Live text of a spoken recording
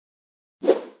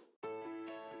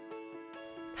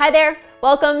Hi there,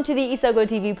 welcome to the Isogo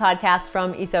TV podcast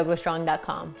from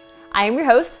isogostrong.com. I am your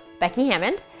host, Becky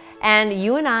Hammond, and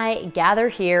you and I gather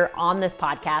here on this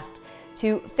podcast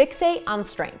to fixate on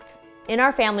strength in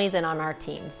our families and on our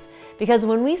teams. Because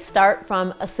when we start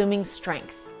from assuming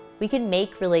strength, we can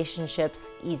make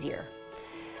relationships easier.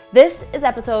 This is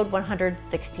episode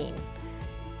 116.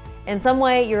 In some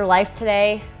way, your life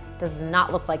today does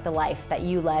not look like the life that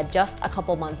you led just a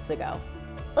couple months ago.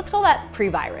 Let's call that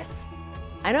pre-virus.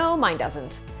 I know mine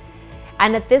doesn't.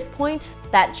 And at this point,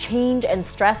 that change and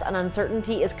stress and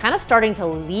uncertainty is kind of starting to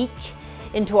leak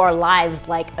into our lives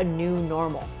like a new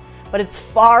normal. But it's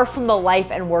far from the life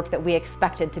and work that we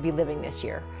expected to be living this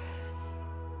year.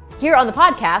 Here on the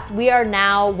podcast, we are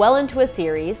now well into a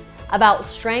series about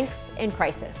strengths in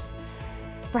crisis.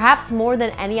 Perhaps more than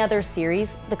any other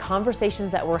series, the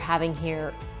conversations that we're having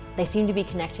here, they seem to be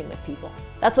connecting with people.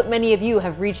 That's what many of you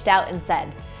have reached out and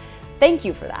said. Thank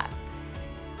you for that.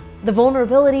 The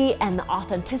vulnerability and the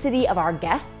authenticity of our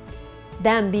guests,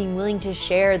 them being willing to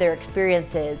share their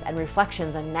experiences and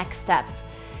reflections on next steps,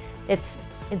 it's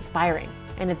inspiring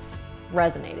and it's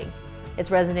resonating.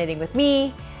 It's resonating with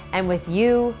me and with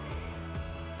you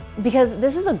because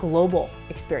this is a global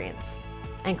experience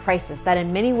and crisis that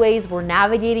in many ways we're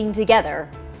navigating together,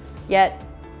 yet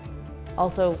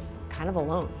also kind of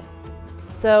alone.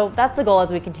 So that's the goal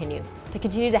as we continue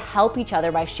to help each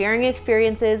other by sharing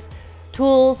experiences,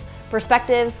 tools,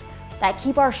 perspectives that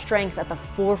keep our strengths at the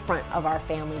forefront of our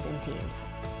families and teams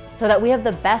so that we have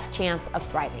the best chance of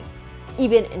thriving,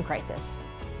 even in crisis.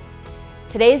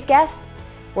 Today's guest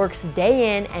works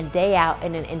day in and day out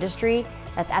in an industry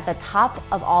that's at the top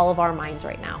of all of our minds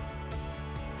right now,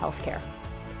 healthcare.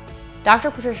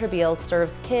 Dr. Patricia Beals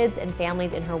serves kids and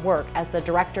families in her work as the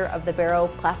director of the Barrow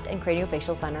Cleft and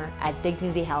Craniofacial Center at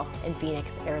Dignity Health in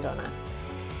Phoenix, Arizona.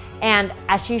 And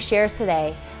as she shares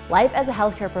today, life as a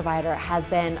healthcare provider has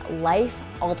been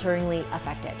life-alteringly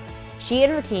affected. She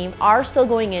and her team are still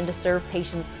going in to serve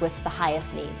patients with the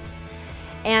highest needs.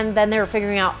 And then they're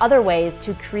figuring out other ways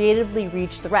to creatively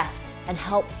reach the rest and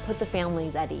help put the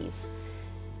families at ease.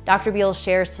 Dr. Beals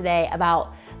shares today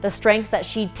about the strengths that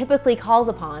she typically calls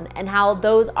upon and how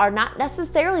those are not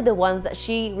necessarily the ones that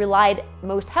she relied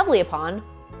most heavily upon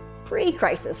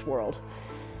pre-crisis world.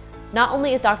 Not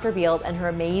only is Dr. Beals and her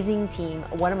amazing team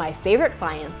one of my favorite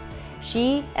clients,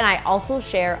 she and I also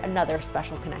share another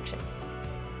special connection.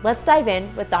 Let's dive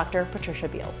in with Dr. Patricia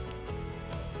Beals.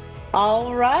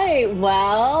 All right,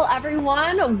 well,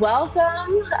 everyone,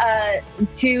 welcome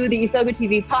to the Isogo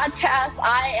TV podcast.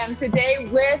 I am today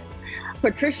with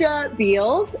Patricia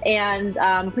Beals, and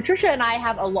Patricia and I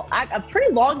have a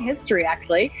pretty long history,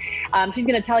 actually. She's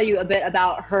going to tell you a bit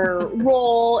about her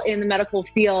role in the medical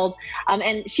field,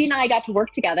 and she and I got to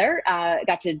work together,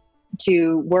 got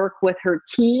to work with her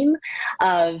team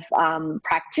of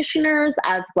practitioners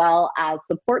as well as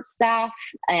support staff,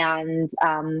 and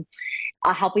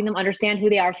helping them understand who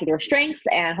they are through their strengths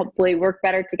and hopefully work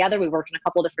better together. We worked on a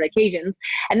couple different occasions,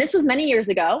 and this was many years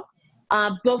ago.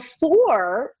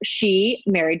 Before she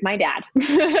married my dad.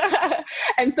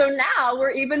 And so now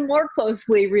we're even more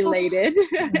closely related,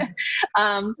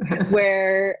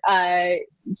 where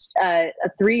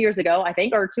 3 years ago, I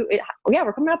think, or two,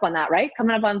 we're coming up on that, right?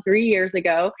 Coming up on 3 years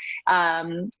ago,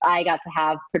 I got to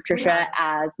have Patricia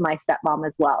as my stepmom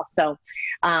as well. So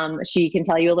she can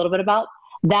tell you a little bit about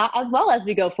that as well as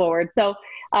we go forward. So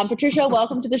Patricia,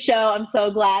 welcome to the show. I'm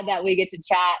so glad that we get to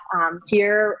chat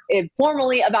here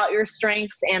informally about your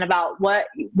strengths and about what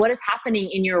is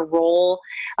happening in your role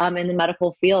in the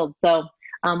medical field. So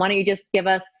why don't you just give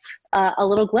us a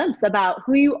little glimpse about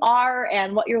who you are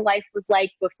and what your life was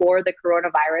like before the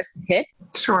coronavirus hit?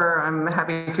 Sure, I'm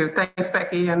happy to. Thanks,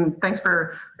 Becky, and thanks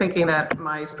for thinking that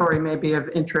my story may be of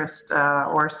interest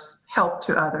or help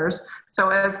to others. So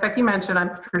as Becky mentioned, I'm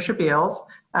Patricia Beals.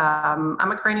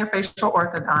 I'm a craniofacial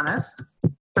orthodontist,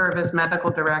 serve as medical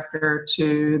director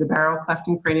to the Barrow Cleft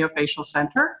and Craniofacial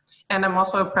Center, and I'm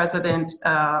also president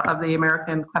of the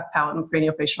American Cleft Palate and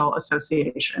Craniofacial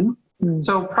Association.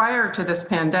 So prior to this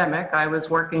pandemic, I was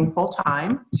working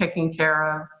full-time, taking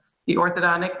care of the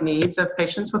orthodontic needs of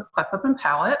patients with cleft lip and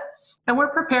palate, and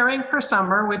we're preparing for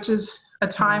summer, which is a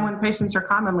time when patients are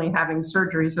commonly having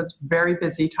surgery, so it's a very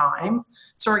busy time.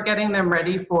 So we're getting them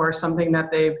ready for something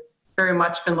that they've very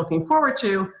much been looking forward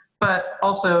to, but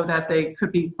also that they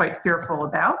could be quite fearful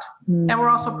about. And we're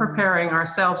also preparing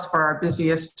ourselves for our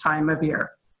busiest time of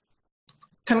year.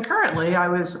 Concurrently, I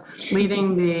was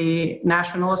leading the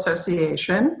National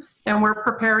Association, and we're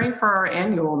preparing for our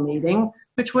annual meeting,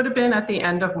 which would have been at the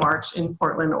end of March in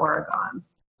Portland, Oregon.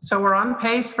 So we're on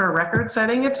pace for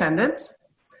record-setting attendance.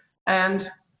 And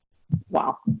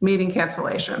Wow. Meeting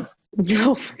cancellation.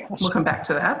 Oh my gosh. We'll come back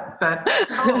to that. But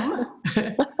at home,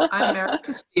 I'm married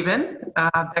to Stephen,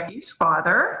 Becky's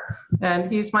father, and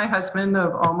he's my husband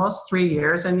of almost 3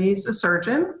 years, and he's a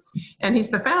surgeon, and he's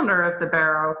the founder of the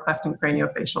Barrow Cleft and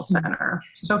Craniofacial Center.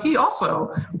 So he also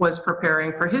was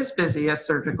preparing for his busiest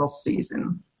surgical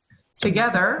season.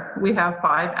 Together, we have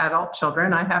 5 adult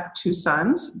children. I have 2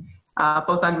 sons,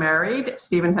 both unmarried.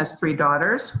 Stephen has 3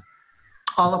 daughters,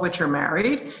 all of which are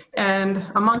married. And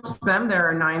amongst them, there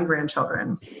are 9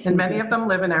 grandchildren, and many of them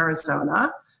live in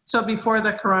Arizona. So before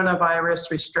the coronavirus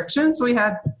restrictions, we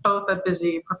had both a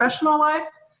busy professional life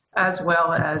as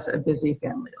well as a busy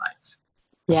family life.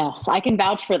 Yes, I can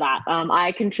vouch for that.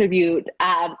 I contribute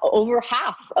over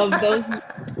half of those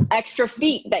extra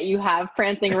feet that you have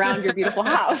prancing around your beautiful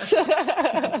house.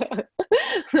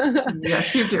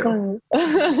 Yes, you do.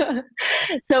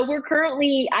 So we're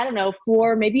currently, I don't know,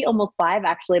 4, maybe almost 5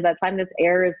 actually, by the time this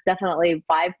airs, definitely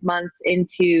 5 months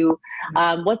into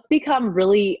what's become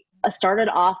really started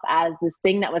off as this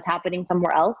thing that was happening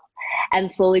somewhere else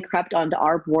and slowly crept onto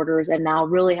our borders and now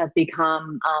really has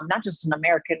become not just an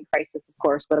American crisis, of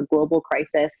course, but a global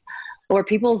crisis where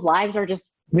people's lives are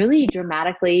just really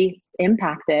dramatically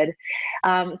impacted.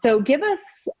 So give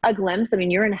us a glimpse. I mean,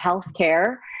 you're in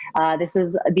healthcare.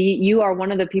 You are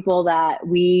one of the people that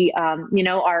we,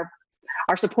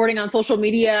 are supporting on social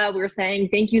media. We're saying,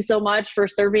 thank you so much for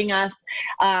serving us.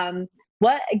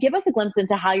 Give us a glimpse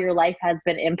into how your life has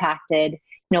been impacted.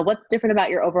 What's different about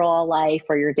your overall life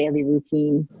or your daily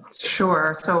routine?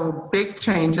 Sure. So big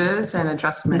changes and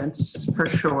adjustments for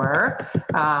sure.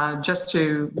 Just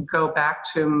to go back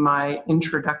to my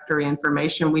introductory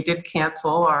information, we did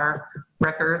cancel our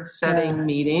record-setting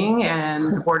meeting,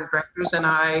 and the board of directors and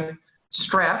I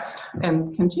stressed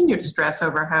and continue to stress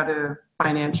over how to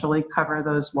financially cover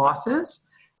those losses.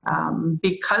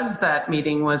 Because that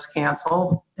meeting was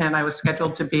canceled and I was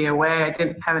scheduled to be away, I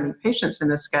didn't have any patients in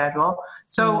the schedule.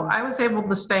 So I was able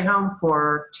to stay home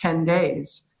for 10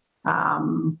 days.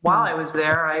 While I was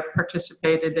there, I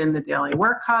participated in the daily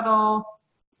work huddle,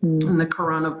 in the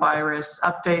coronavirus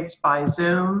updates by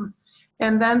Zoom.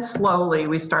 And then slowly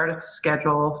we started to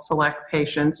schedule select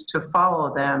patients to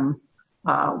follow them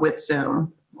with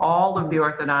Zoom. All of the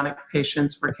orthodontic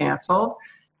patients were canceled.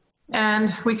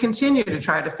 And we continue to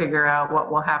try to figure out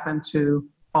what will happen to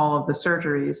all of the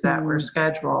surgeries that were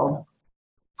scheduled.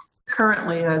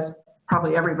 Currently, as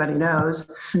probably everybody knows,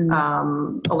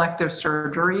 elective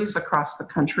surgeries across the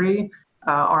country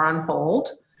are on hold,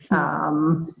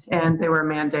 and they were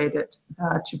mandated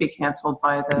to be canceled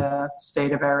by the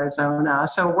state of Arizona.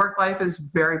 So work life is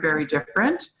very, very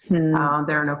different. There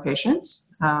are no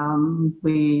patients.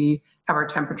 We have our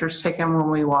temperatures taken when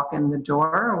we walk in the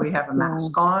door. We have a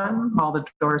mask on. All the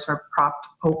doors are propped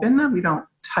open. We don't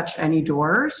touch any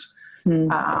doors.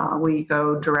 We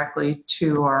go directly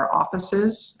to our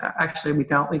offices. Actually, we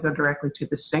don't. We go directly to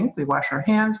the sink. We wash our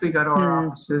hands. We go to our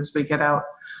offices. We get out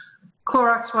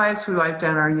Clorox wipes. We wipe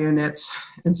down our units,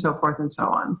 and so forth and so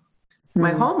on.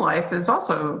 My home life has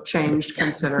also changed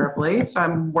considerably. So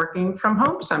I'm working from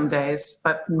home some days,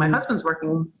 but my husband's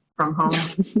working from home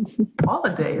all the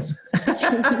days.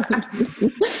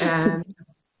 And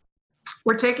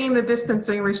we're taking the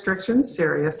distancing restrictions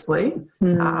seriously.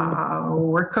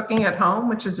 We're cooking at home,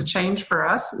 which is a change for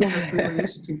us because we were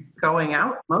used to going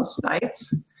out most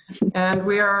nights. And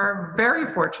we are very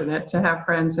fortunate to have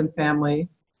friends and family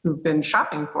who've been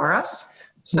shopping for us.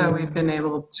 So we've been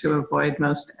able to avoid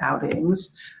most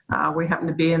outings. We happen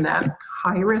to be in that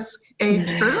high-risk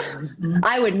age group.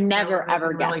 I would never,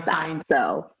 ever guess really that.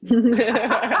 So.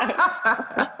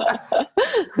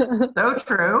 So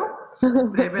true.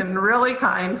 They've been really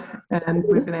kind, and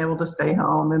we've been able to stay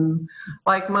home. And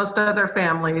like most other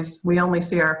families, we only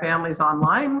see our families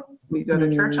online. We go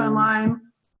to church online.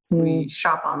 We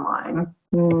shop online.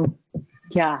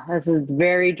 Yeah, this is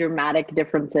very dramatic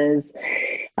differences.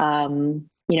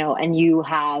 And you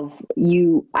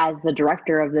as the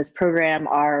director of this program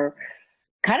are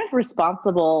kind of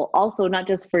responsible also not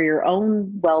just for your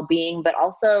own well-being, but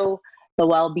also the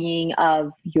well-being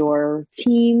of your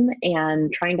team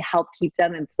and trying to help keep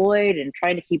them employed and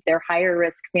trying to keep their higher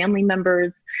risk family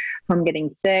members from getting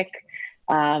sick.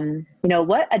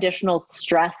 What additional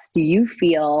stress do you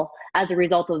feel as a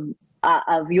result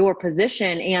of your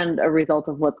position and a result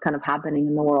of what's kind of happening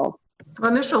in the world?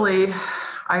 Well, initially,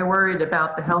 I worried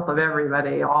about the health of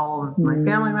everybody, all of my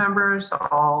family members,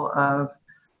 all of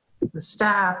the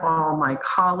staff, all my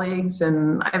colleagues,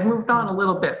 and I've moved on a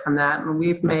little bit from that, and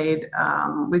we've made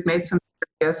some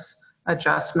serious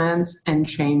adjustments and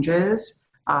changes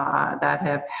that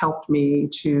have helped me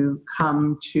to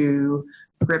come to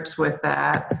grips with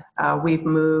that. We've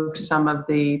moved some of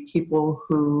the people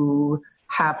who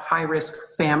have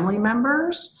high-risk family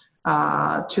members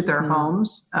to their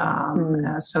homes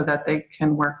so that they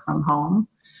can work from home.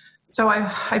 So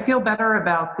I feel better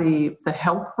about the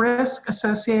health risk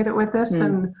associated with this.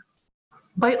 And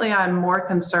lately I'm more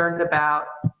concerned about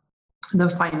the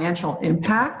financial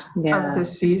impact of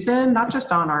this season, not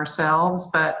just on ourselves,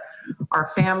 but our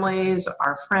families,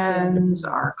 our friends,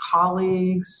 our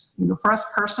colleagues. For us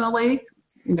personally,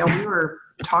 we were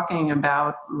talking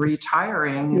about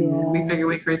retiring, and we figured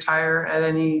we could retire at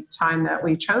any time that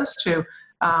we chose to.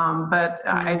 But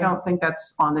I don't think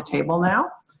that's on the table now.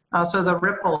 So the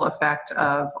ripple effect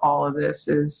of all of this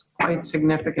is quite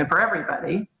significant for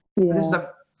everybody. This is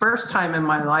the first time in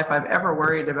my life I've ever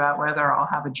worried about whether I'll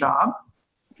have a job.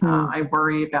 I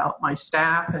worry about my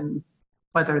staff and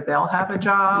whether they'll have a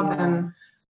job. And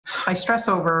I stress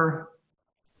over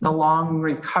the long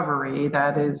recovery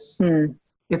that is,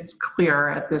 it's clear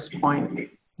at this point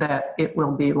that it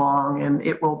will be long and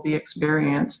it will be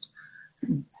experienced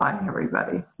by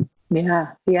everybody. Yeah.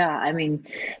 I mean,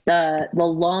 the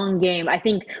long game. I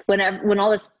think when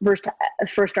all this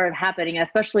first started happening,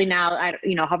 especially now,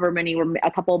 however many we're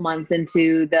a couple of months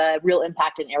into the real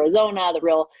impact in Arizona, the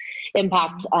real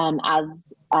impact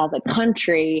as a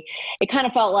country, it kind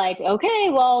of felt like, okay,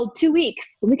 well, 2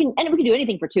 weeks we can do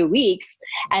anything for 2 weeks,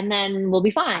 and then we'll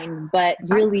be fine. But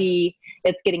really,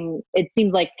 it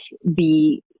seems like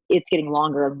it's getting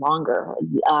longer and longer.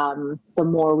 The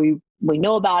more we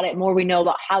know about it, more we know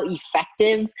about how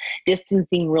effective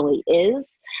distancing really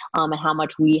is, and how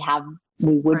much we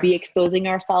would be exposing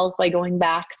ourselves by going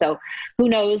back. So who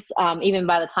knows, even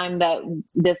by the time that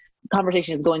this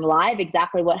conversation is going live,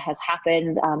 exactly what has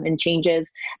happened and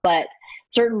changes. But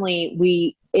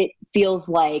certainly it feels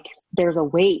like there's a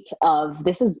weight of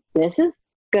this is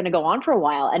going to go on for a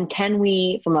while. And can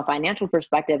we, from a financial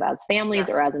perspective, as families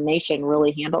or as a nation,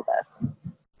 really handle this?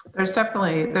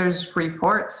 There's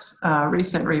reports,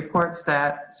 recent reports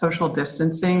that social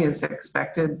distancing is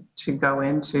expected to go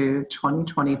into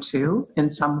 2022 in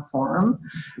some form.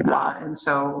 And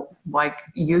so, like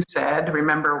you said,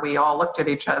 remember, we all looked at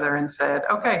each other and said,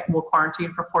 okay, we'll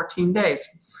quarantine for 14 days.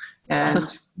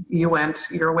 And you went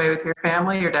your way with your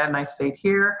family, your dad and I stayed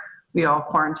here. We all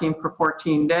quarantined for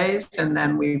 14 days. And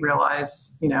then we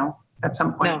realized, at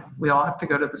some point, we all have to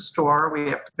go to the store. We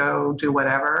have to go do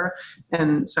whatever.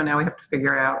 And so now we have to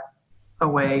figure out a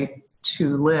way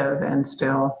to live and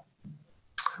still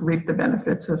reap the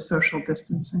benefits of social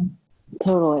distancing.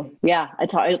 Totally. Yeah.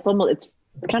 It's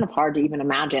kind of hard to even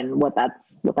imagine what that's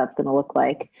going to look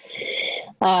like.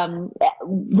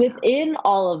 Within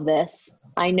all of this,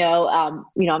 I know, I'm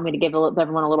going to give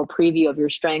everyone a little preview of your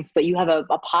strengths, but you have a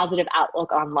positive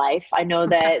outlook on life. I know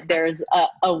that there's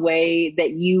a way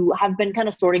that you have been kind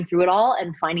of sorting through it all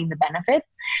and finding the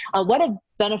benefits. What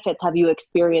benefits have you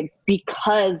experienced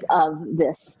because of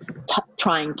this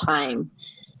trying time?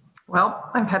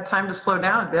 Well, I've had time to slow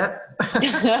down a bit.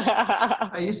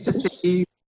 I used to see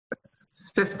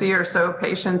 50 or so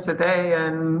patients a day,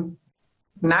 and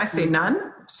now I see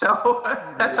none. So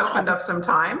that's opened up some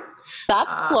time.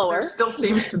 That's slower. There still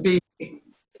seems to be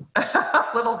a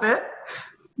little bit.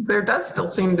 There does still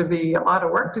seem to be a lot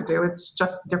of work to do. It's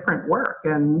just different work.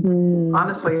 And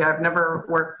honestly, I've never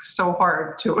worked so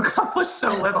hard to accomplish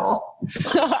so little.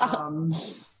 On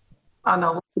a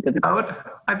note,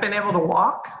 I've been able to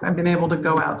walk. I've been able to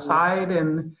go outside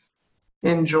and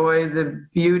enjoy the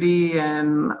beauty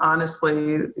and,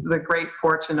 honestly, the great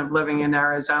fortune of living in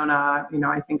Arizona.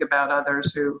 I think about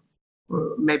others who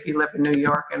maybe live in New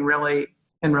York and really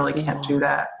can't do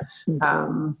that.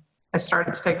 I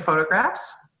started to take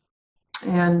photographs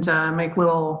and make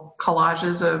little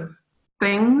collages of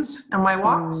things on my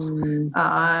walks. And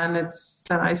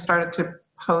I started to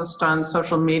post on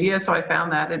social media. So I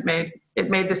found that it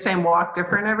made the same walk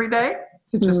different every day,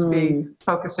 to just be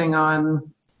focusing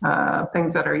on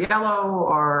things that are yellow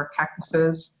or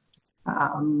cactuses.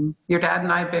 Your dad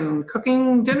and I have been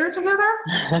cooking dinner together,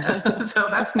 so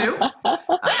that's new. And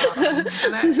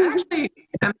I actually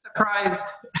am surprised.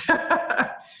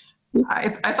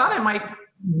 I thought I might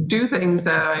do things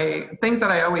that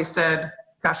I always said,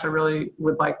 gosh, I really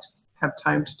would like to have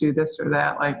time to do this or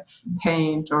that, like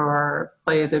paint or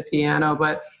play the piano,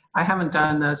 but I haven't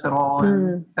done those at all.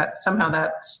 And that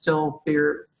still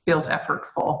feels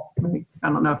effortful. I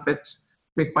don't know if it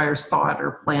requires thought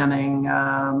or planning,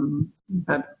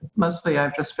 but mostly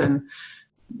I've just been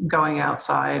going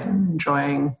outside and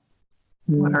enjoying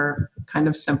what are kind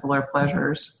of simpler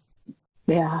pleasures.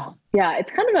 Yeah,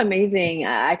 it's kind of amazing.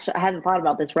 Actually, I hadn't thought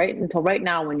about this until right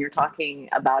now when you're talking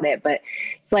about it, but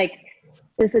it's like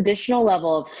this additional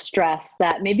level of stress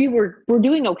that maybe we're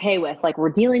doing okay with, like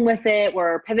we're dealing with it,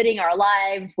 we're pivoting our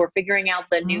lives, we're figuring out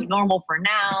the new normal for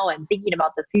now and thinking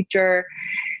about the future.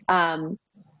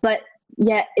 But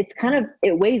yet it's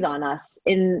it weighs on us,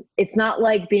 and it's not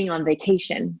like being on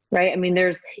vacation, right? I mean,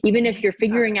 even if you're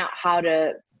figuring out how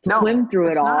to swim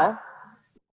through it all, not.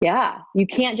 Yeah, you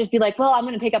can't just be like, well, I'm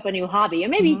going to take up a new hobby.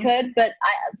 And maybe you could, but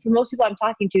for most people I'm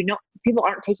talking to, no, people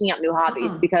aren't taking up new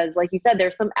hobbies because, like you said,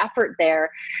 there's some effort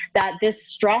there that this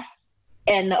stress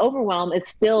and the overwhelm is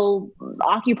still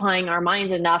occupying our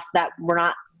minds enough that we're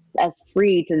not as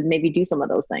free to maybe do some of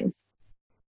those things.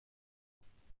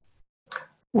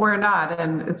 We're not.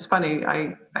 And it's funny,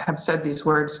 I have said these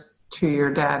words to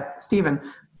your dad, Stephen.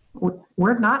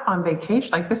 We're not on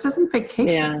vacation. Like, this isn't vacation.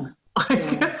 Yeah.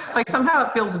 Like somehow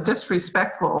it feels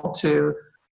disrespectful to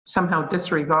somehow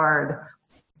disregard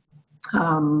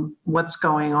what's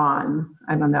going on.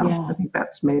 I don't know. Yeah. I think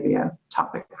that's maybe a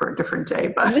topic for a different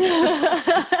day, but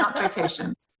it's not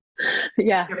vacation.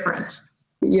 Yeah. Different.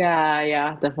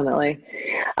 Yeah, definitely.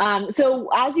 So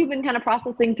as you've been kind of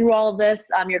processing through all of this,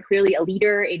 you're clearly a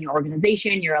leader in your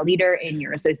organization, you're a leader in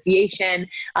your association.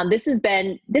 I mean,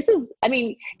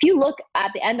 if you look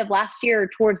at the end of last year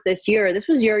towards this year, this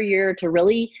was your year to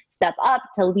really step up,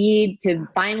 to lead, to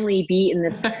finally be in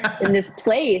this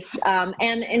place. And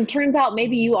it turns out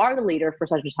maybe you are the leader for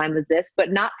such a time as this,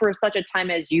 but not for such a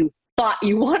time as you thought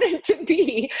you wanted to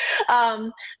be.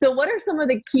 So what are some of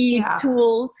the key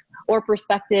tools or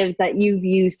perspectives that you've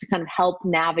used to kind of help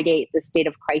navigate the state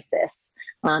of crisis?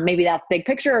 Maybe that's big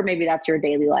picture, or maybe that's your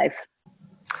daily life.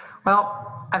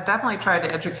 Well, I've definitely tried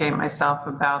to educate myself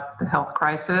about the health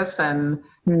crisis, and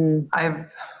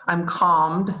I'm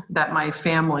calmed that my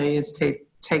family is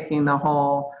taking the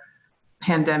whole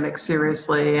pandemic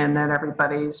seriously, and that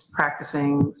everybody's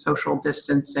practicing social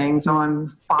distancing. So I'm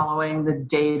following the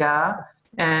data,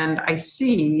 and I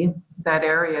see that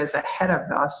areas ahead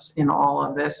of us in all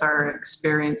of this are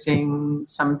experiencing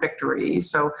some victory.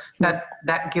 So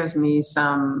that gives me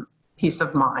some peace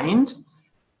of mind.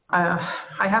 I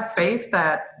have faith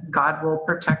that God will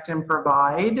protect and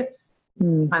provide.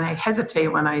 And I hesitate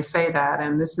when I say that,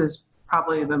 and this is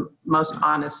probably the most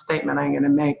honest statement I'm going to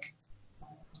make.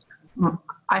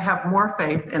 I have more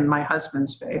faith in my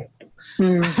husband's faith.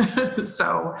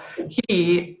 So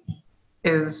he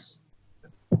has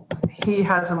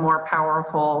a more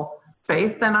powerful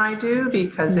faith than I do,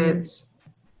 because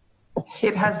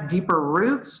it has deeper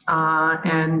roots,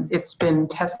 and it's been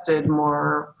tested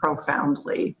more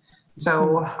profoundly.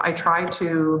 So I try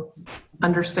to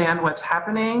understand what's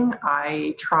happening.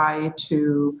 I try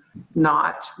to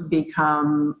not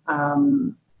become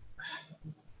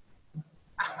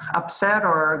upset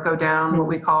or go down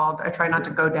I try not to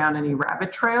go down any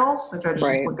rabbit trails. I try to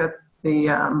just look at the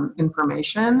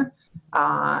information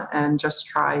and just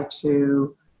try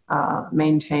to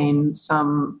maintain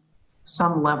some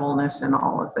levelness in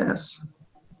all of this.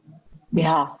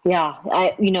 Yeah.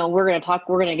 We're going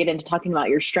to get into talking about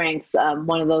your strengths.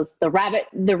 One of those, the rabbit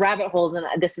holes. And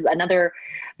this is another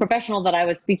professional that I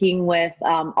was speaking with,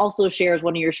 also shares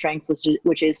one of your strengths,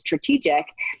 which is strategic.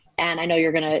 And I know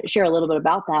you're going to share a little bit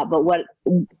about that, but what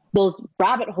those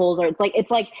rabbit holes are, it's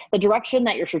like the direction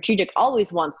that your strategic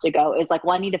always wants to go is like,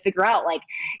 well, I need to figure out, like,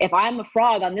 if I'm a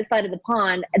frog on this side of the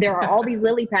pond, there are all these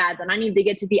lily pads and I need to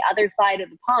get to the other side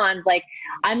of the pond. Like,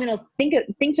 I'm going to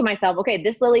think to myself, okay,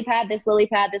 this lily pad, this lily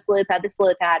pad, this lily pad, this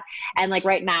lily pad. And like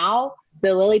right now,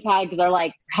 the lily pads are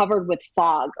like covered with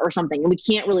fog or something, and we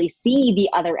can't really see the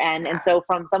other end. And so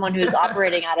from someone who's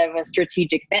operating out of a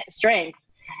strategic strength,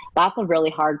 that's a really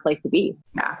hard place to be.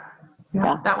 Yeah.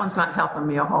 That one's not helping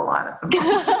me a whole lot at the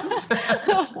moment.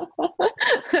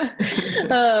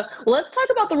 Let's talk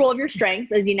about the role of your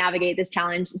strengths as you navigate this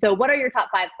challenge. So what are your top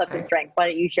 5 Clifton strengths? Why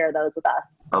don't you share those with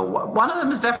us? One of them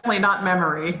is definitely not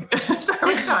memory. So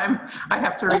every time I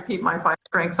have to repeat my 5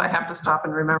 strengths, I have to stop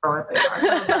and remember what they are.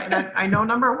 So I know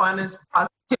number 1 is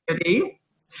positivity.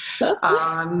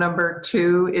 Number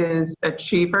 2 is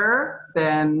achiever,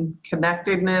 then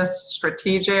connectedness,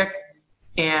 strategic,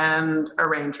 and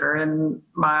arranger. And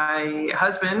my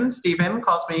husband, Stephen,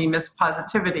 calls me Miss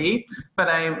Positivity, but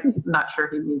I'm not sure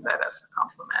he means that as a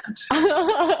compliment.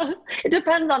 It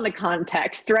depends on the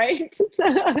context, right?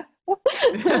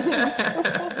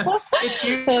 It's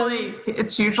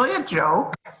usually a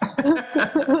joke.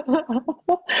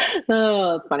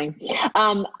 Oh, that's funny.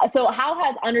 So how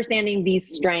has understanding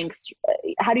these strengths,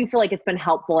 how do you feel like it's been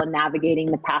helpful in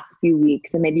navigating the past few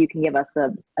weeks? And maybe you can give us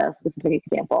a specific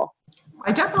example.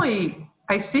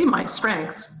 I see my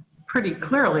strengths pretty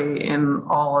clearly in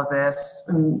all of this.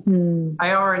 And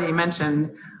I already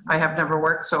mentioned I have never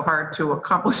worked so hard to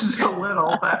accomplish so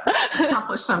little, but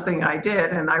accomplish something I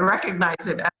did, and I recognize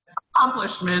it as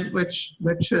accomplishment, which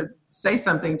should say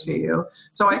something to you.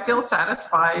 So I feel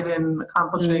satisfied in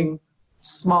accomplishing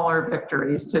smaller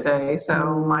victories today.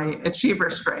 So my achiever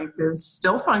strength is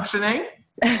still functioning.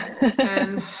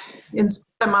 And in spite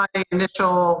of my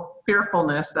initial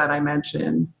fearfulness that I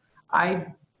mentioned, I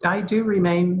do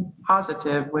remain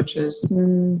positive, which is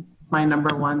my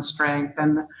number one strength.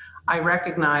 And I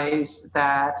recognize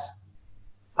that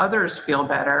others feel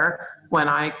better when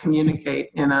I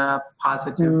communicate in a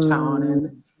positive tone.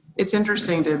 And it's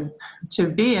interesting to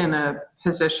be in a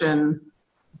position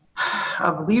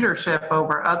of leadership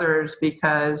over others,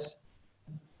 because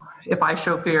if I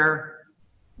show fear,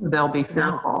 they'll be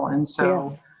fearful. And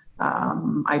so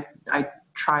I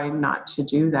try not to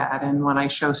do that. And when I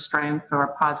show strength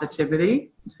or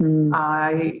positivity,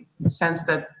 I sense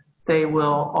that they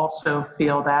will also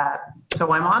feel that.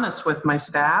 So I'm honest with my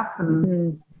staff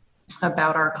and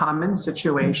about our common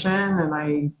situation, and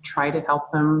I try to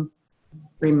help them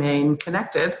remain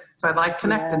connected. So I like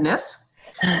connectedness.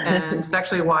 And it's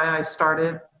actually why I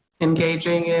started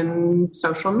engaging in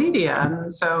social media.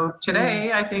 And so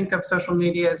today I think of social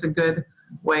media as a good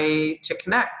way to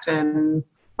connect. And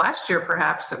last year,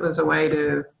 perhaps it was a way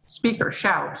to speak or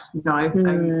shout. You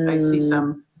know, I see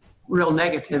some real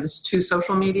negatives to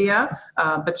social media,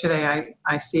 but today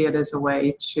I see it as a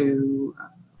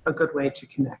good way to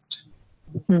connect.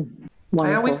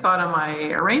 I always thought of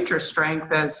my arranger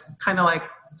strength as kind of like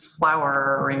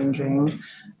flower arranging.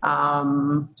 So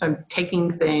I'm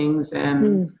taking things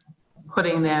and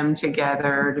putting them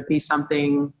together to be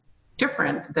something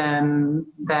different than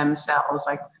themselves.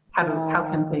 Like how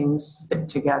can things fit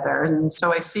together? And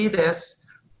so I see this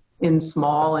in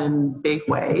small and big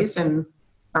ways, and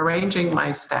arranging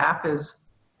my staff is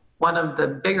one of the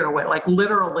bigger ways, like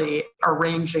literally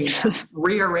arranging them,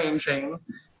 rearranging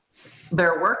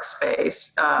their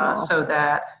workspace so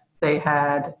that they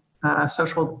had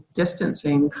social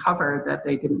distancing covered, that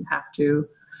they didn't have to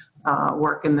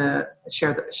work in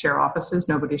share offices.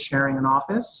 Nobody's sharing an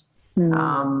office.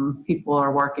 People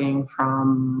are working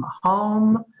from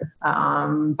home,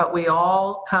 but we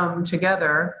all come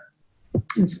together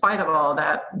in spite of all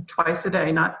that twice a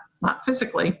day, not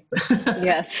physically.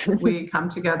 Yes. We come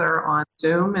together on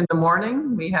Zoom in the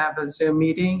morning. We have a Zoom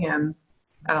meeting, and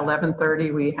at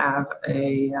 11:30 we have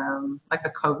an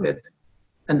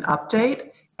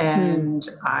update. And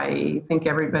I think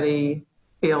everybody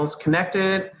feels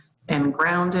connected and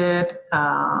grounded,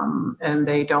 and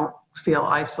they don't feel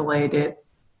isolated,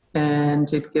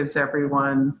 and it gives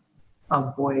everyone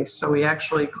a voice. So we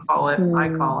actually I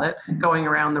call it going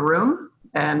around the room,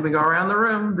 and we go around the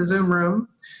room, the Zoom room,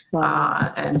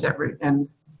 and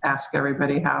ask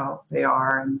everybody how they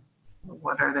are and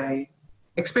what are they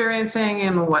experiencing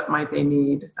and what might they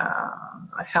need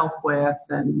help with.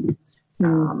 And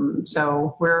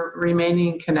so we're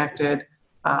remaining connected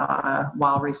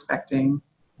while respecting,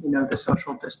 the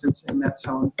social distancing that's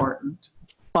so important.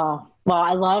 Wow. Well,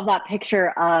 I love that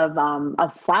picture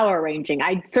of flower arranging.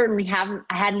 I certainly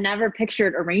had never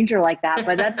pictured a ranger like that,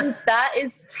 but that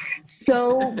is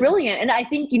so brilliant. And I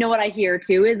think, what I hear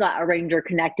too is that arranger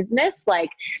connectedness, like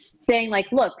saying like,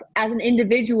 look, as an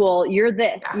individual, you're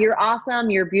this, you're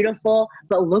awesome, you're beautiful,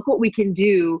 but look what we can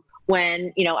do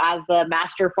when, as the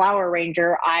master flower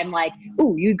arranger, I'm like,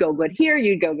 ooh, you'd go good here,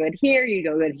 you'd go good here, you'd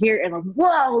go good here. And like,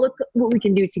 whoa, look what we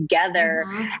can do together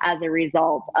as a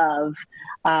result of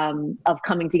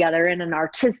coming together in an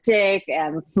artistic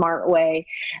and smart way.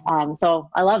 So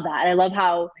I love that. I love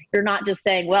how you're not just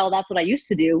saying, well, that's what I used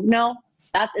to do. No,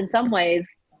 that's in some ways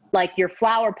like your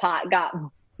flower pot got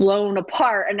blown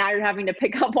apart, and now you're having to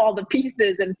pick up all the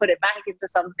pieces and put it back into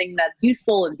something that's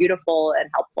useful and beautiful and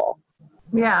helpful.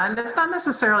 Yeah, and it's not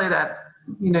necessarily that,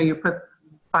 you put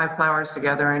 5 flowers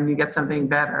together and you get something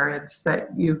better. It's that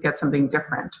you get something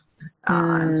different.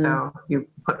 And so you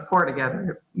put 4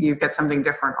 together, you get something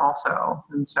different also.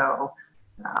 And so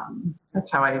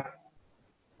that's how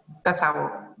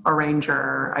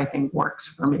arranger, I think, works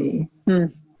for me.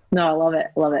 No, I love it.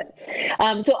 Love it.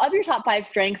 So of your top 5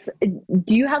 strengths,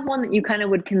 do you have one that you kind of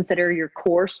would consider your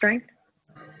core strength?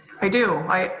 I do.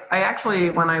 I actually,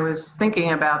 when I was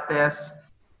thinking about this,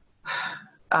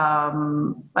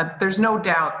 but there's no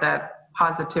doubt that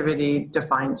positivity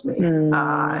defines me.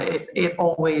 It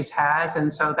always has,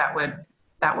 and so that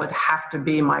would have to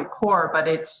be my core. But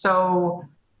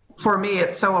for me,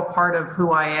 it's so a part of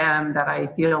who I am that I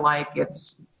feel like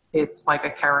it's like a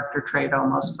character trait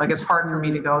almost. Like it's hard for me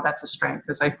to go, that's a strength,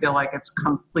 because I feel like it's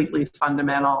completely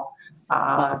fundamental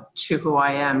to who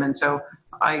I am. And so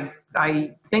I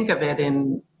think of it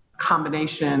in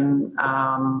combination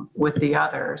with the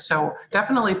other. So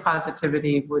definitely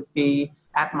positivity would be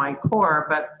at my core,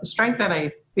 but the strength that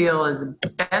I feel is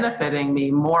benefiting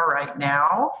me more right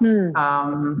now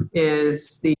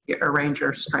is the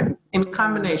arranger strength in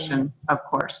combination, of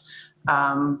course.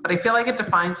 But I feel like it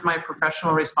defines my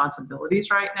professional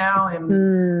responsibilities right now.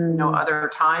 And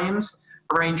other times,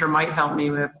 arranger might help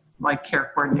me with like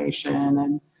care coordination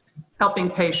and helping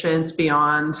patients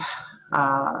beyond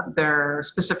their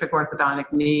specific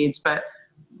orthodontic needs. But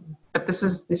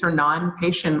these are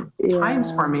non-patient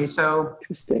times for me. So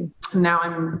interesting. Now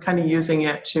I'm kind of using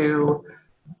it to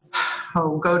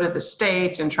go to the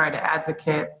state and try to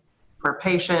advocate for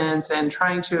patients and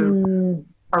trying to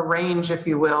arrange, if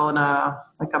you will, in a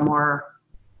more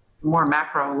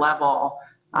macro level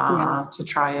to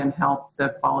try and help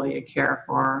the quality of care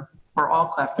for all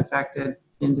cleft affected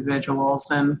individuals.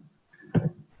 And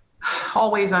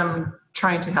always I'm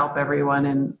trying to help everyone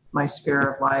in my sphere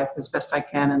of life as best I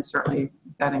can. And certainly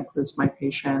that includes my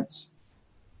patients.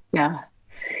 Yeah.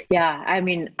 I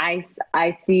mean, I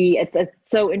see it's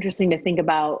so interesting to think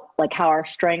about like how our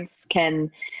strengths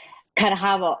can kind of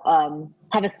have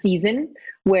a season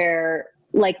where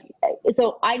like,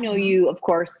 so I know you, of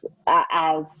course,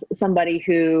 as somebody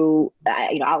who,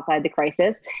 outside the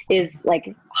crisis is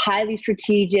like highly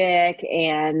strategic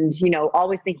and,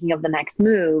 always thinking of the next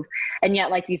move. And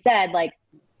yet, like you said, like,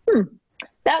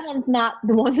 that one's not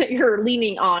the one that you're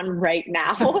leaning on right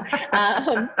now.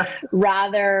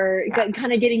 Rather,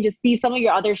 kind of getting to see some of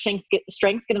your other strengths get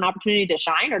an opportunity to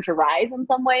shine or to rise in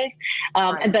some ways.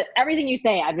 But everything you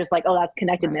say, I'm just like, oh, that's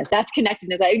connectedness. That's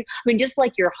connectedness. I mean, just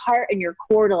like your heart and your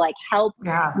core to like help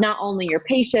not only your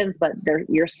patients, but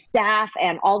your staff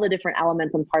and all the different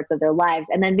elements and parts of their lives.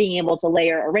 And then being able to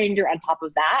layer arranger on top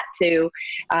of that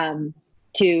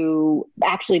to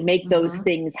actually make those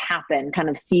things happen, kind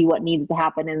of see what needs to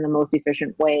happen in the most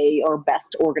efficient way or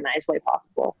best organized way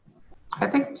possible. I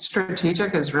think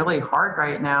strategic is really hard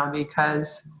right now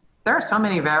because there are so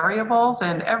many variables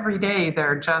and every day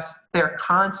they're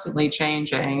constantly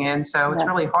changing. And so it's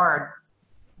really hard.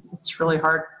 It's really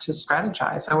hard to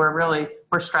strategize. So we're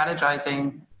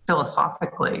strategizing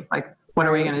philosophically, like what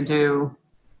are we going to do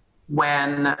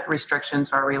when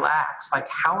restrictions are relaxed? Like,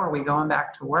 how are we going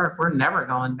back to work? We're never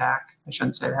going back. I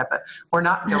shouldn't say that, but we're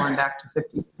not going back to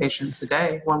 50 patients a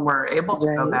day when we're able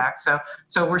to go back. So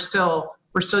we're still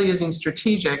using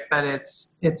strategic, but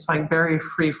it's like very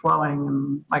free flowing.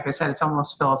 And like I said, it's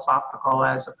almost philosophical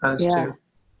as opposed to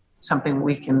something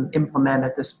we can implement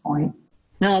at this point.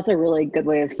 No, that's a really good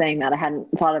way of saying that. I hadn't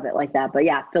thought of it like that, but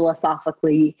yeah,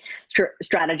 philosophically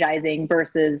strategizing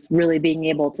versus really being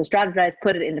able to strategize,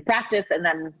 put it into practice, and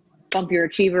then bump your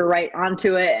achiever right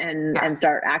onto it and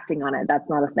start acting on it. That's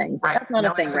not a thing. Right. That's not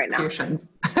a thing right now.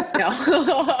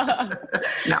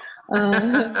 No.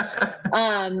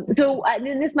 So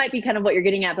and this might be kind of what you're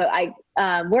getting at, but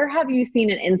where have you seen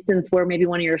an instance where maybe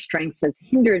one of your strengths has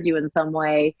hindered you in some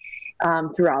way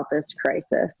throughout this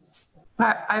crisis?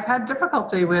 I've had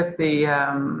difficulty with the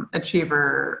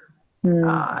achiever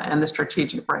and the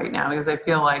strategic right now because I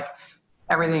feel like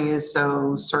everything is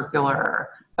so circular.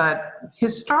 But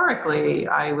historically,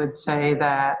 I would say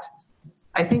that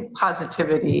I think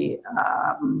positivity,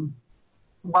 I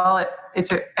think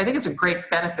it's a great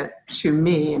benefit to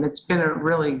me, and it's been a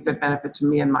really good benefit to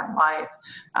me in my life.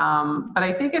 But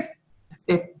I think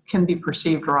it can be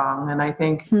perceived wrong, and I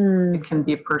think it can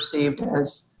be perceived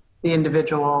as the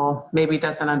individual maybe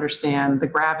doesn't understand the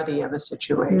gravity of a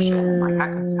situation. Like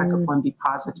how could one be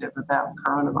positive about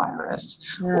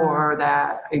coronavirus, or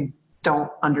that I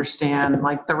don't understand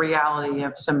like the reality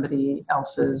of somebody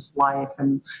else's life.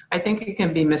 And I think it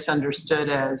can be misunderstood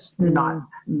as not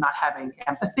having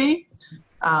empathy.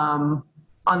 On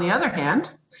the other hand,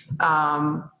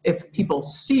 if people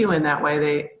see you in that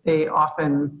way, they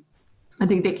often, I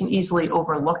think they can easily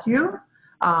overlook you.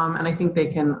 And I think they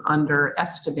can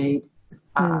underestimate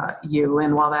you.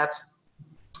 And while that's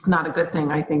not a good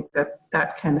thing, I think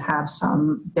that can have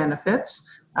some benefits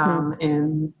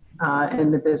in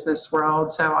the business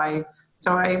world. So I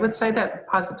would say that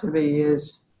positivity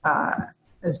is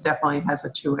definitely has a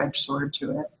two-edged sword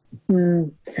to it.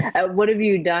 What have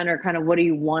you done, or kind of what do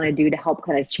you want to do to help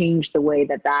kind of change the way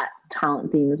that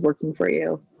talent theme is working for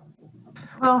you?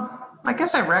 Well, I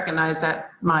guess I recognize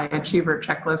that my achiever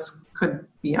checklist could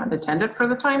be unattended for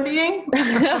the time being.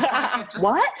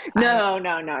 What? No.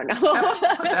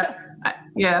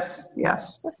 Yes.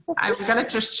 I'm going to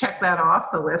just check that off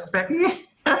the list, Becky.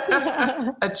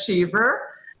 Achiever,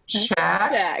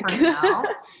 check. For now.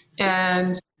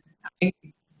 And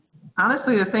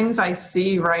honestly, the things I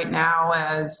see right now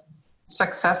as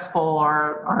successful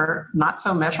are not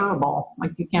so measurable.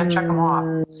 Like you can't check them off.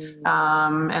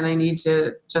 And I need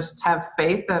to just have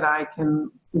faith that I can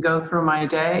go through my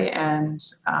day and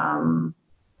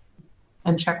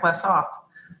check less off.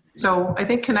 So I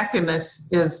think connectedness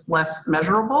is less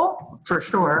measurable for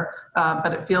sure,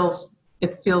 but it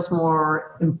feels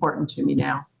more important to me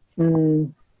now.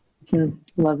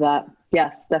 Love that.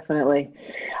 Yes, definitely.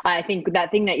 I think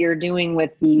that thing that you're doing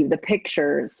with the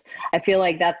pictures, I feel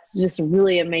like that's just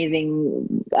really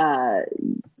amazing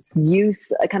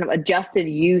use, a kind of adjusted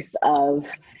use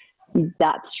of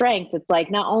that strength. It's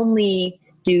like not only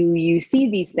do you see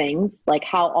these things, like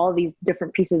how all these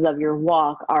different pieces of your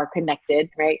walk are connected,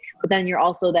 right? But then you're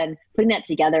also then putting that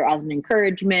together as an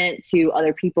encouragement to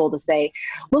other people to say,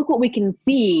 look what we can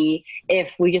see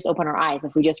if we just open our eyes,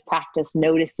 if we just practice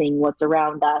noticing what's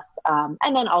around us.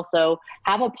 And then also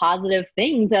have a positive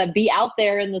thing to be out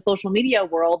there in the social media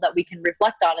world that we can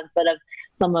reflect on instead of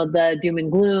some of the doom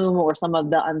and gloom or some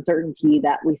of the uncertainty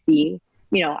that we see,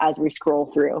 as we scroll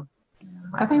through.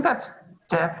 I think that's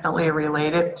definitely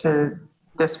related to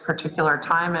this particular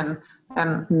time,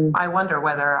 and I wonder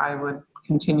whether I would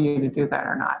continue to do that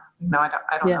or not. I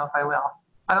don't know if I will.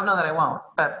 I don't know that I won't,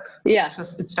 but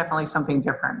it's definitely something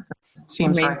different. It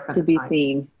seems right for to be time.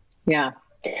 Seen. Yeah.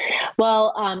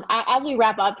 Well, as we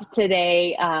wrap up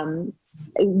today,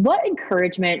 what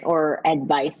encouragement or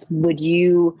advice would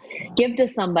you give to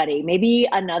somebody, maybe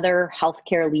another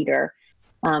healthcare leader,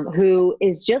 who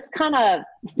is just kind of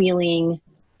feeling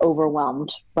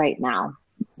overwhelmed right now?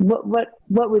 What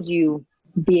would you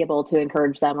be able to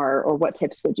encourage them, or what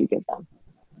tips would you give them?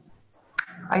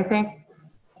 I think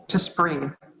just breathe,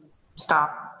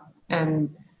 stop, and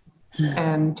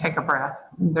take a breath.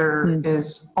 There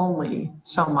is only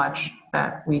so much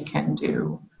that we can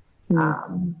do.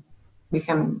 We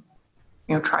can,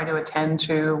 try to attend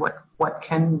to what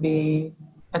can be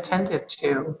attended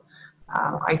to.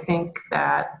 I think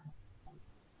that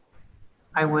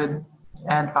I would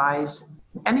advise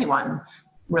anyone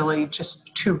really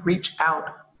just to reach out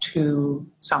to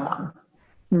someone,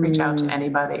 reach out to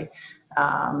anybody.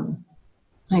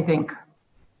 I think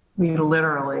we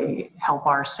literally help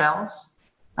ourselves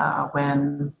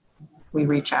when we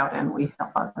reach out and we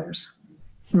help others.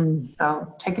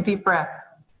 So take a deep breath.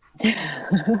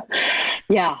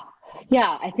 Yeah.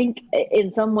 I think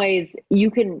in some ways you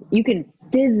can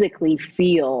physically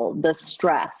feel the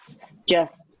stress.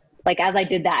 Just like as I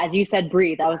did that, as you said,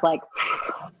 breathe, I was like,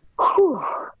 whew.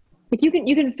 Like you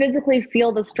can physically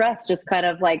feel the stress just kind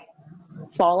of like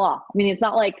fall off. I mean, it's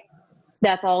not like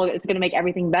that's all it's going to make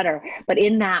everything better, but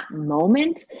in that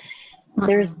moment,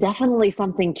 there's definitely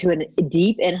something to a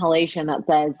deep inhalation that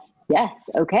says, yes,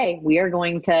 okay, we are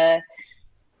going to,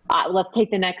 let's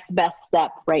take the next best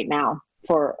step right now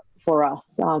for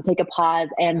us. Take a pause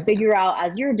and figure out,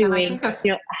 as you're doing,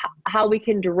 how we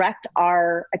can direct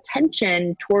our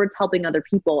attention towards helping other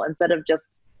people instead of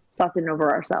just fussing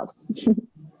over ourselves.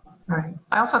 Right.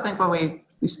 I also think when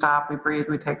we stop, we breathe,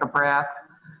 we take a breath,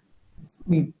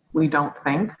 we don't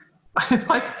think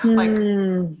like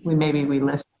we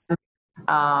listen.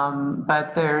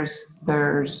 But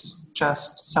there's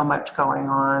just so much going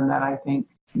on that I think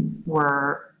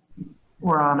we're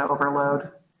on overload.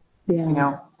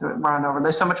 Yeah. We're on overload.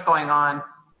 There's so much going on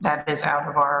that is out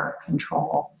of our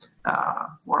control.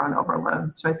 We're on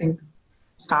overload. So I think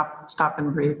stop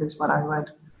and breathe is what I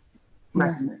would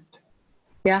recommend.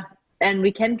 Yeah. And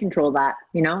we can control that,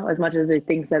 as much as it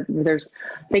thinks that there's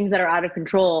things that are out of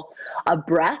control. A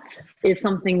breath is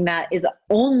something that is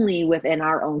only within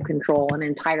our own control and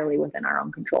entirely within our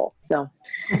own control. So,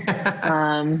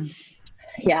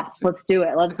 let's do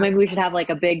it. Maybe we should have like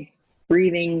a big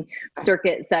breathing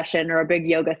circuit session or a big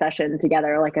yoga session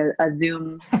together, like a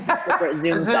Zoom, corporate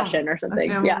Zoom session or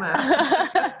something.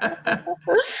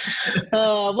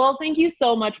 Well, thank you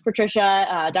so much,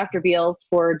 Patricia, Dr. Beals,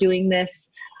 for doing this.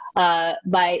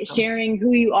 By sharing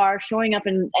who you are, showing up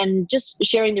and just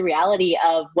sharing the reality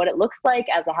of what it looks like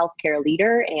as a healthcare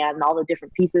leader and all the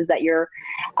different pieces that you're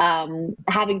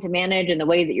having to manage and the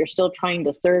way that you're still trying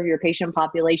to serve your patient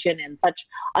population in such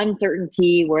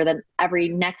uncertainty where then every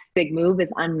next big move is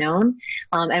unknown,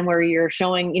 and where you're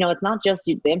showing, it's not just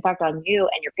the impact on you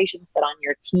and your patients, but on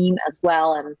your team as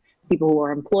well, and people who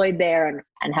are employed there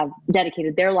and have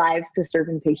dedicated their lives to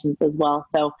serving patients as well.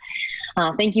 So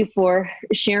thank you for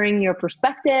sharing your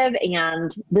perspective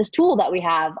and this tool that we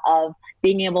have of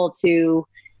being able to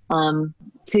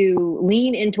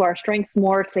lean into our strengths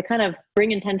more, to kind of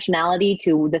bring intentionality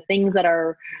to the things that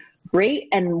are great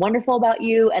and wonderful about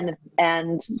you, and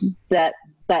that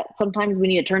sometimes we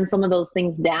need to turn some of those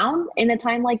things down in a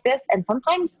time like this, and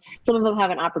sometimes some of them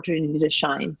have an opportunity to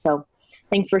shine. So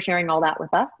thanks for sharing all that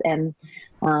with us. And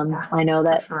I know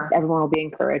that everyone will be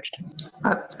encouraged.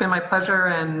 It's been my pleasure.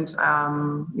 And,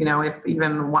 if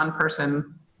even one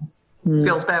person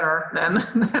feels better, then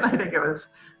I think it was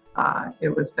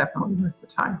definitely worth the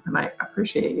time. And I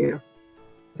appreciate you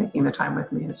taking the time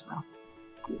with me as well.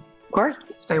 Of course.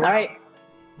 Stay well. All right.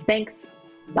 Thanks.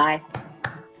 Bye.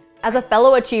 As a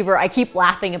fellow achiever, I keep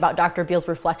laughing about Dr. Beal's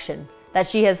reflection that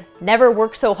she has never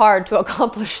worked so hard to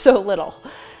accomplish so little.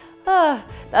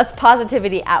 That's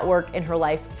positivity at work in her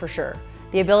life for sure.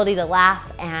 The ability to laugh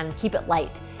and keep it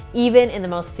light, even in the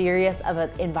most serious of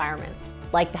environments,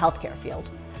 like the healthcare field.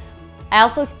 I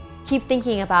also keep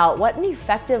thinking about what an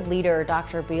effective leader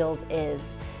Dr. Beals is,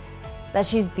 that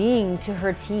she's being to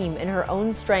her team in her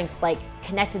own strengths like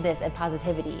connectedness and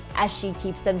positivity, as she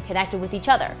keeps them connected with each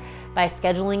other by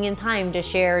scheduling in time to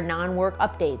share non-work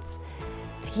updates,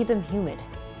 to keep them human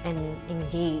and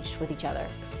engaged with each other.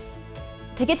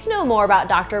 To get to know more about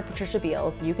Dr. Patricia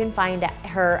Beals, you can find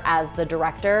her as the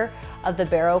director of the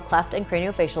Barrow Cleft and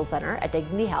Craniofacial Center at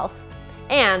Dignity Health,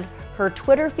 and her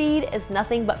Twitter feed is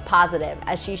nothing but positive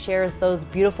as she shares those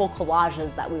beautiful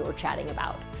collages that we were chatting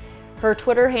about. Her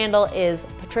Twitter handle is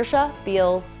Patricia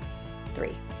Beals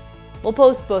 3. We'll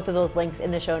post both of those links in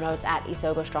the show notes at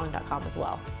isogostrong.com as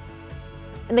well.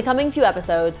 In the coming few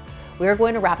episodes, we're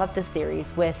going to wrap up this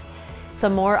series with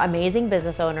some more amazing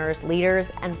business owners,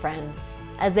 leaders, and friends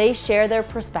as they share their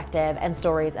perspective and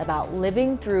stories about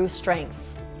living through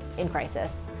strengths in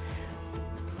crisis.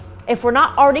 If we're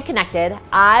not already connected,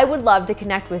 I would love to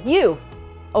connect with you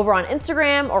over on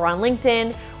Instagram or on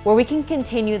LinkedIn, where we can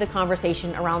continue the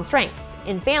conversation around strengths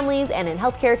in families and in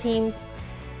healthcare teams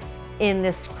in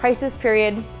this crisis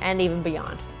period and even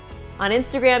beyond. On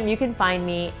Instagram, you can find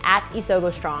me at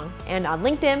isogostrong, and on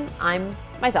LinkedIn, I'm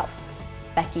myself,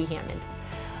 Becky Hammond.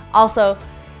 Also,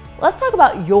 let's talk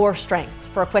about your strengths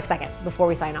for a quick second before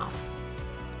we sign off.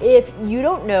 If you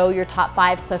don't know your top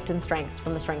 5 Clifton strengths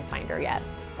from the StrengthsFinder yet,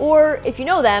 or if you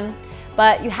know them,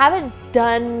 but you haven't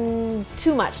done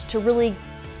too much to really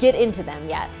get into them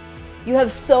yet, you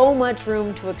have so much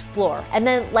room to explore. And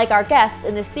then, like our guests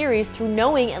in this series, through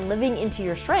knowing and living into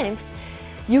your strengths,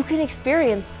 you can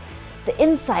experience the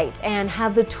insight and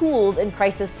have the tools in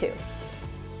crisis too.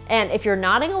 And if you're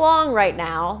nodding along right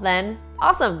now, then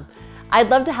awesome. I'd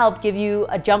love to help give you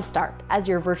a jump start as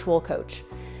your virtual coach.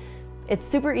 It's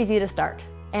super easy to start.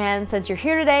 And since you're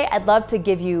here today, I'd love to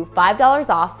give you $5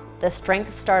 off the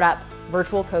Strength Startup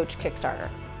Virtual Coach Kickstarter.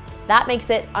 That makes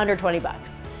it under 20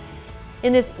 bucks.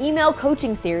 In this email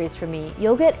coaching series from me,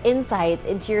 you'll get insights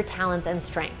into your talents and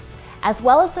strengths, as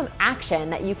well as some action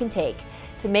that you can take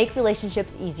to make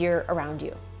relationships easier around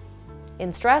you,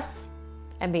 in stress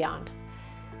and beyond.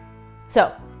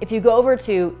 So if you go over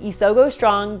to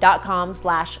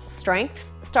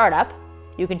isogostrong.com/strengthsstartup,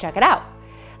 you can check it out.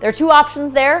 There are 2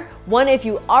 options there. One if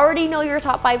you already know your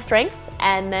top 5 strengths,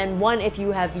 and then one if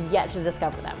you have yet to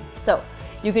discover them. So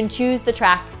you can choose the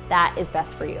track that is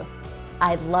best for you.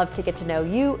 I'd love to get to know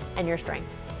you and your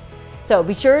strengths. So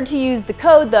be sure to use the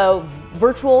code though,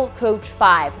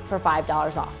 VirtualCoach5 for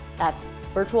 $5 off. That's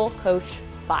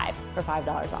VirtualCoach5 for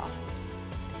 $5 off.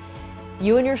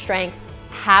 You and your strengths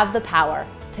have the power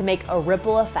to make a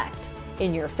ripple effect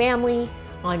in your family,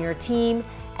 on your team,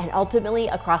 and ultimately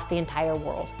across the entire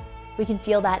world. We can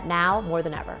feel that now more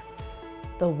than ever.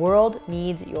 The world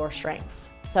needs your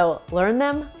strengths. So learn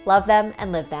them, love them,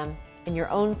 and live them in your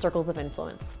own circles of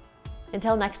influence.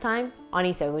 Until next time on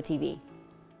Isogo TV.